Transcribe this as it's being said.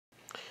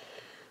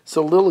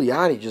So Lil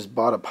Yachty just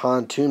bought a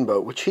pontoon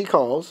boat, which he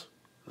calls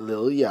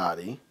Lil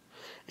Yachty,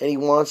 and he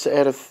wants to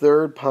add a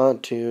third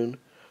pontoon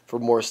for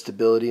more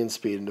stability and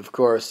speed, and of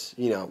course,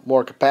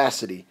 more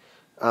capacity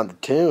on the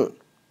tune.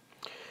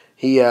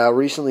 He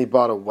recently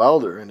bought a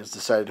welder and has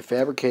decided to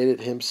fabricate it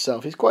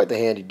himself. He's quite the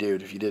handy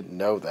dude, if you didn't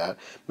know that.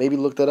 Maybe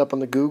look that up on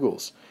the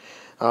Googles.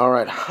 All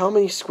right, how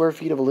many square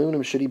feet of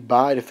aluminum should he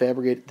buy to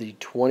fabricate the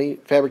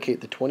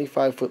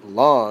 25-foot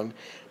long,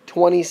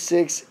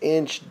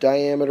 26-inch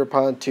diameter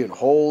pontoon?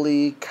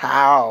 Holy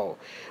cow!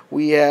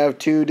 We have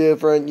two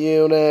different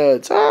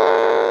units.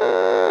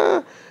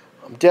 I'm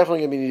definitely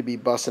going to need to be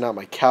busting out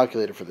my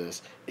calculator for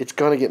this. It's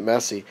going to get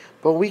messy,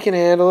 but we can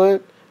handle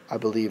it. I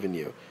believe in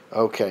you.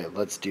 Okay,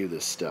 let's do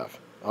this stuff.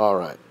 All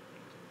right.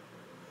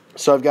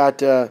 So I've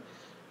got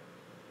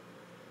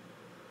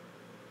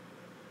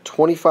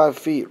 25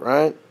 feet,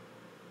 right?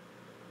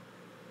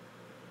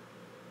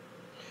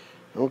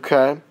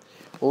 Okay.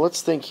 Well,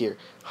 let's think here.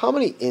 How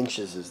many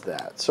inches is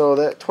that? So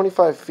that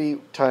 25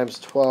 feet times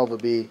 12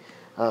 would be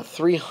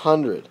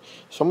 300.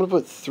 So I'm going to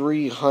put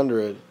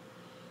 300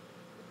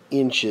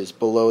 inches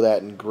below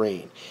that in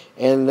green.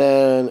 And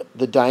then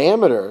the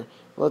diameter,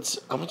 I'm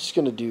just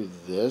going to do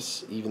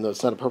this, even though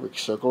it's not a perfect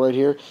circle right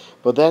here,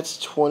 but that's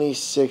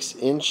 26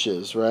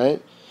 inches,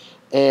 right?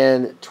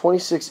 And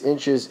 26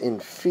 inches in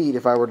feet,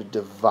 if I were to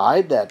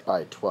divide that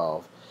by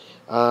 12,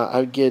 I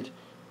would get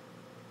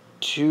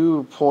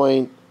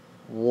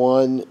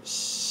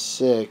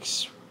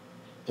 2.16,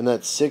 and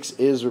that 6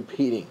 is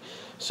repeating.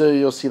 So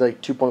you'll see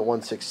like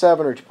 2.167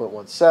 or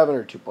 2.17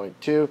 or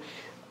 2.2,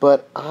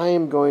 but I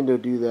am going to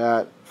do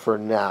that for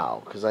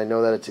now because I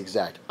know that it's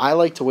exact. I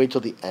like to wait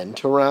till the end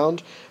to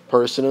round,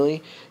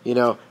 personally.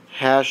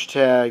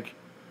 Hashtag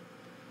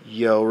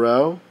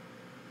YORO.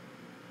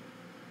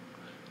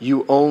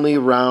 You only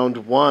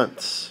round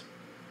once.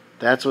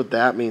 That's what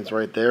that means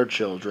right there,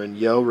 children.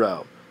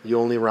 YORO. You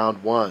only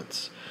round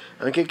once.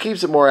 And it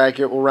keeps it more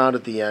accurate. We'll round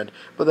at the end.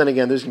 But then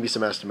again, there's going to be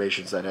some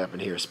estimations that happen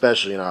here,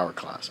 especially in our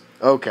class.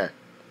 Okay.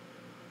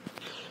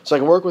 So I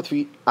can work with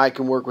feet. I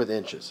can work with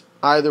inches.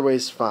 Either way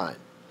is fine.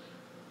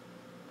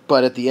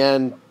 But at the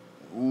end,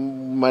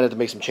 might have to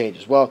make some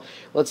changes. Well,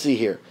 let's see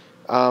here.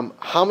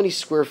 How many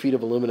square feet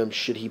of aluminum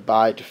should he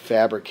buy to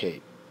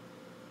fabricate?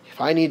 If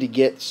I need to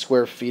get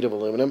square feet of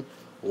aluminum,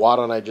 why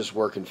don't I just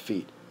work in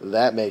feet?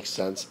 That makes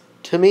sense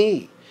to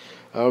me.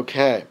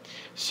 Okay,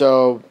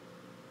 so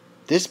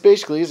this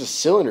basically is a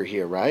cylinder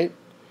here, right?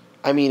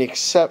 I mean,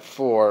 except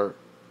for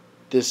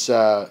this,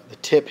 the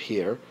tip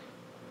here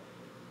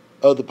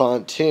of the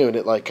pontoon,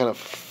 it like kind of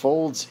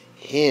folds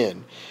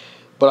in.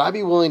 But I'd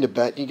be willing to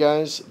bet you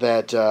guys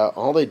that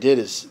all they did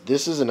is,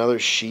 this is another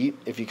sheet.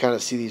 If you kind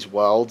of see these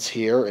welds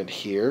here and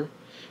here,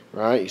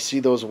 right? You see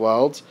those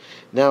welds?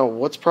 Now,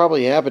 what's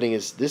probably happening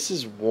is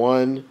this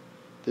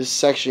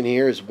section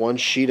here is one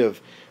sheet of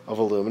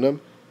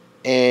aluminum.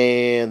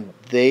 And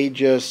they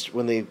just,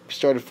 when they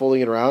started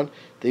folding it around,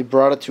 they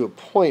brought it to a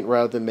point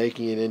rather than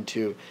making it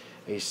into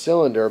a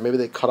cylinder. Or maybe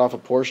they cut off a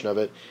portion of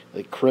it,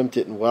 they crimped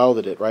it and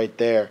welded it right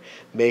there,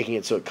 making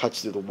it so it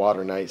cuts through the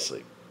water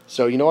nicely.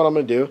 So you know what I'm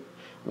going to do?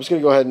 I'm just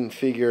going to go ahead and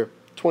figure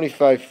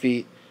 25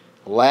 feet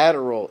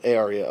lateral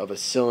area of a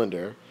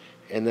cylinder.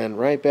 And then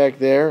right back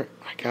there,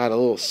 I got a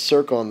little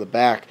circle on the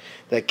back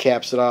that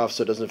caps it off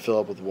so it doesn't fill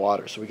up with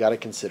water. So we got to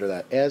consider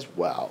that as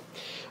well.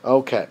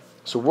 Okay,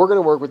 so we're going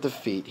to work with the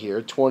feet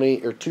here,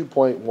 20 or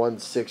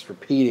 2.16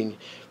 repeating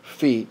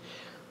feet.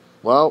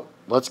 Well,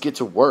 let's get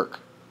to work.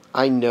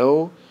 I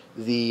know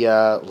the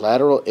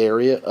lateral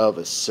area of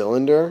a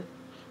cylinder,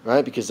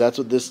 right? Because that's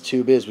what this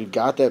tube is. We've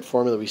got that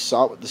formula. We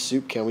saw it with the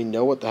soup can. We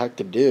know what the heck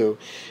to do.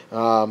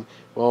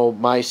 Well,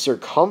 my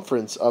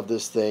circumference of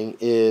this thing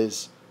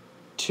is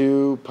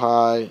 2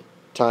 pi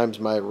times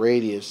my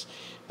radius,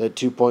 that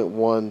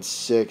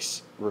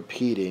 2.16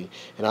 repeating.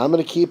 And I'm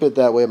going to keep it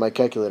that way in my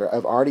calculator.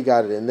 I've already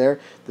got it in there,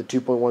 the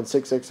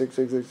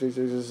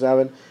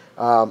 2.166666667.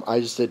 I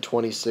just did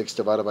 26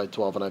 divided by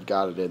 12, and I've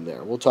got it in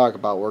there. We'll talk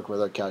about working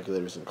with our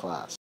calculators in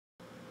class.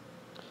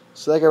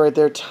 So that guy right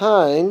there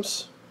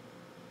times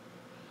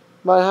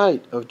my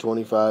height of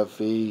 25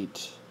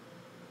 feet.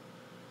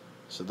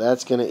 So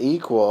that's going to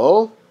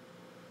equal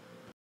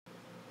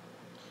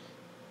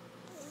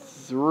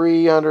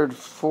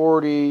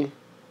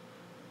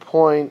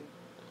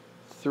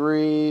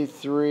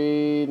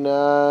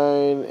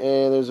 340.339,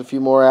 and there's a few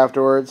more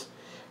afterwards.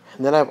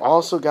 And then I've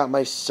also got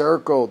my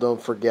circle,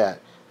 don't forget.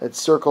 That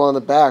circle on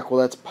the back, well,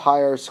 that's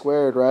pi r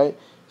squared, right?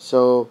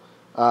 So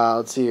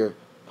let's see here.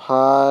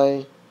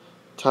 Pi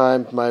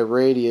times my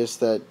radius,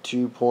 that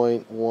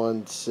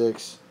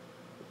 2.16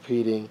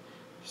 repeating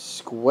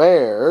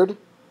squared.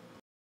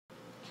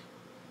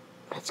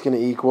 That's going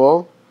to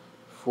equal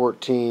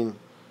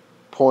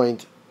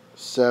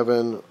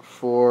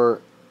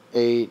 14.748 ...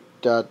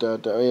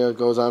 it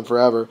goes on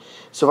forever.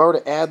 So if I were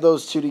to add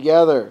those two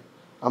together,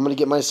 I'm going to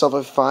get myself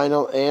a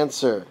final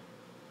answer.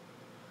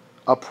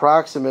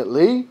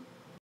 Approximately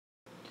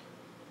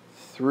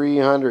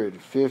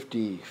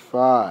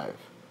 355.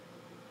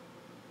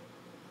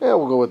 Yeah,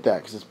 we'll go with that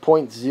because it's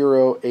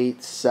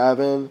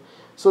 0.087.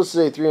 So let's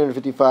say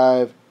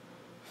 355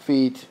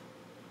 feet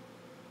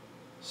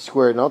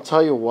squared. And I'll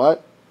tell you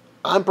what,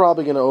 I'm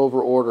probably going to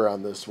over-order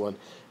on this one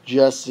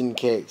just in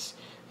case.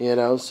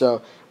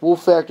 So we'll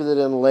factor that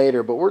in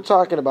later. But we're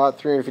talking about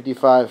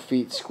 355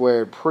 feet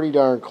squared, pretty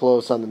darn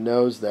close on the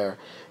nose there.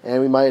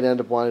 And we might end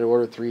up wanting to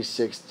order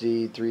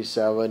 360,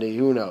 370,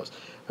 who knows.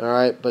 All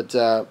right, but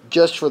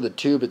just for the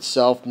tube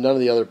itself, none of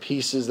the other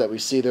pieces that we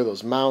see there,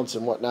 those mounts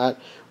and whatnot,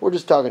 we're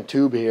just talking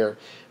tube here,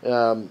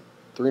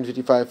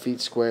 355 feet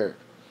squared.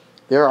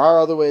 There are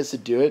other ways to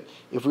do it.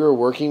 If we were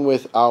working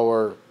with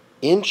our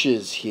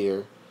inches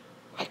here,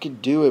 I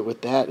could do it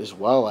with that as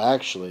well,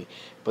 actually.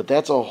 But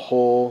that's a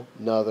whole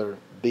nother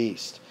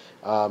beast.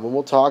 And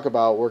we'll talk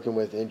about working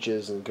with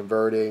inches and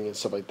converting and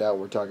stuff like that.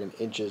 We're talking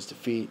inches to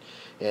feet.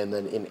 And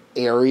then in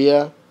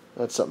area,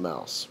 that's something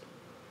else.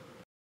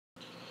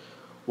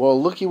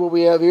 Well, looky what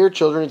we have here,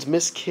 children. It's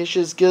Miss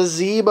Kish's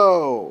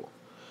gazebo.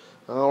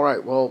 All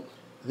right, well,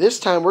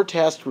 this time we're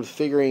tasked with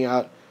figuring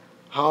out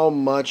how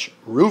much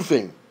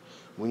roofing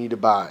we need to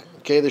buy.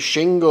 Okay, the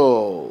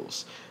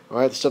shingles. All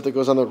right, the stuff that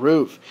goes on the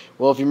roof.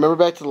 Well, if you remember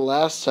back to the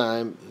last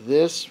time,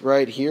 this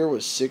right here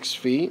was 6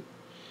 feet.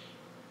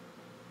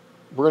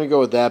 We're going to go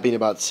with that being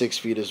about 6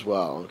 feet as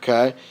well,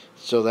 okay?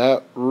 So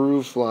that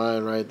roof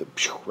line right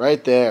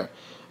there,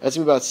 that's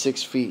going to be about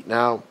 6 feet.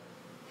 Now,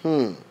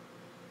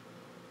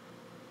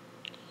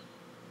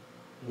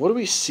 what do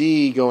we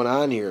see going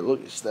on here?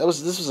 Look, this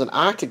was an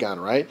octagon,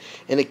 right?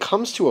 And it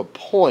comes to a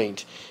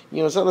point,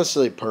 it's not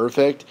necessarily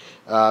perfect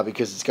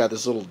because it's got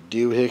this little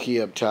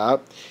doohickey up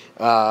top.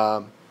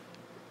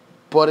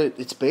 But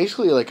it's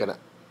basically like an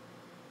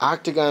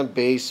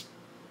octagon-based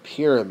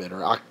pyramid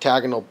or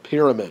octagonal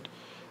pyramid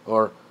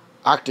or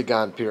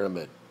octagon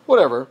pyramid,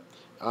 whatever.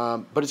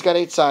 But it's got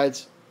 8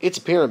 sides. It's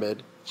a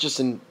pyramid. It's just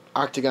an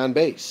octagon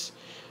base.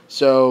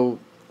 So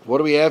what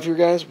do we have here,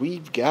 guys?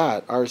 We've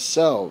got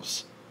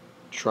ourselves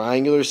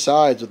triangular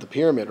sides with the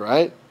pyramid,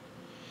 right?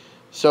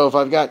 So if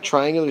I've got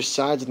triangular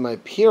sides with my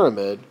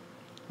pyramid,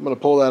 I'm going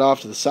to pull that off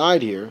to the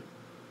side here.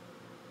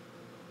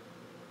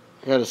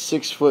 I got a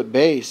 6-foot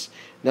base.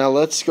 Now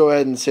let's go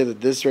ahead and say that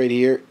this right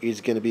here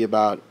is going to be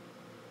about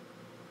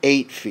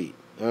 8 feet.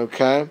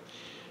 Okay?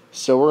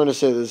 So we're going to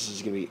say this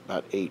is going to be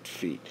about 8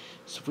 feet.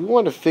 So if we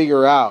want to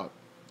figure out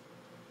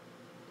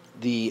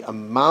the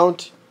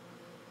amount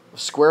of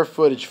square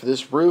footage for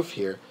this roof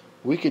here,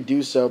 we could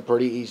do so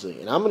pretty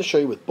easily. And I'm going to show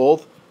you with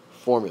both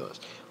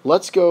formulas.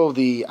 Let's go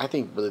I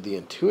think really the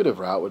intuitive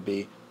route would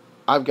be,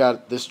 I've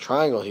got this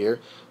triangle here,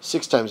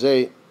 6 times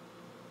 8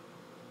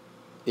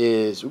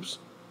 is,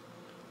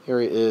 here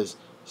it is,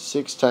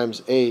 6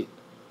 times 8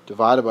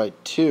 divided by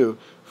 2.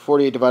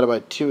 48 divided by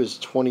 2 is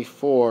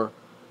 24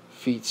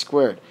 feet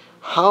squared.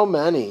 How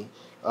many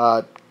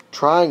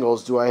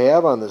triangles do I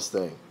have on this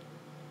thing?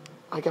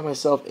 I got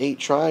myself 8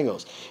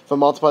 triangles. If I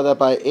multiply that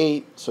by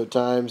 8, so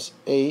times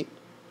 8,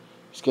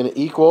 it's going to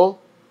equal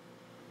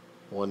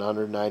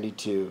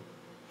 192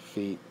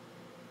 feet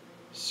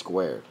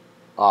squared.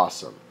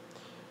 Awesome.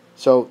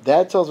 So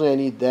that tells me I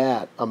need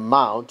that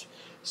amount.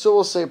 So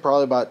we'll say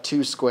probably about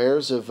 2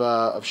 squares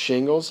of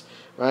shingles,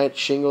 right?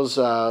 Shingles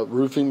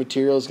roofing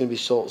material is going to be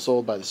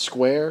sold by the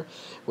square,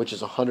 which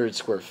is 100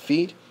 square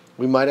feet.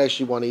 We might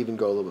actually want to even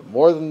go a little bit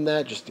more than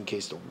that, just in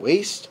case of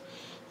waste.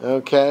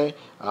 Okay,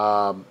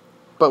 but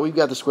we've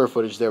got the square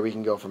footage there. We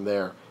can go from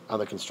there on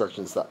the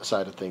construction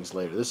side of things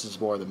later. This is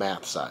more the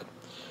math side.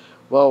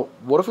 Well,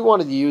 what if we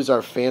wanted to use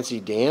our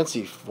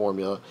fancy-dancy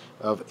formula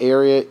of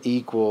area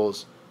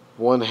equals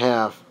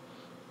 1/2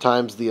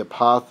 times the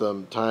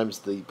apothem times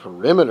the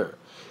perimeter?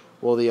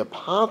 Well, the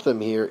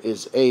apothem here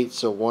is 8,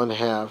 so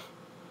 1/2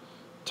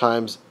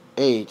 times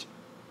 8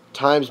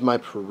 times my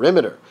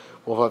perimeter.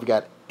 Well, if I've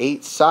got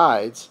 8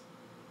 sides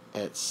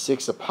at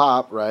 6 a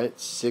pop, right,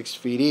 6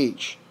 feet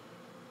each,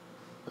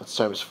 that's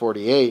times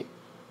 48.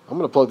 I'm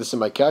going to plug this in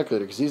my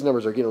calculator because these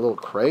numbers are getting a little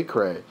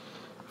cray-cray.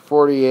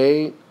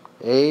 48,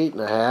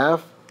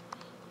 8.5,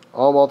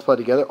 all multiplied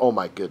together. Oh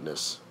my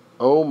goodness.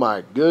 Oh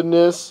my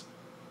goodness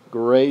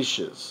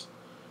gracious.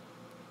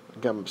 I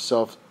got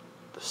myself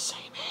the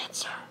same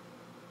answer.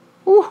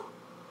 Woo!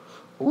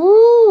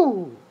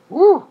 Woo!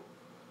 Woo!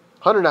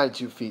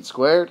 192 feet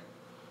squared.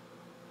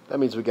 That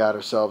means we got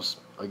ourselves,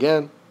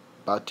 again,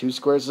 about 2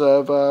 squares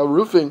of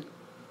roofing.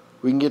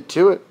 We can get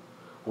to it.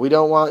 We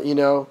don't want,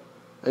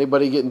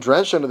 anybody getting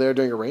drenched under there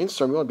during a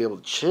rainstorm. We want to be able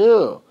to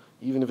chill,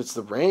 even if it's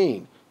the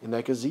rain in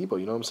that gazebo.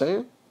 You know what I'm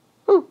saying?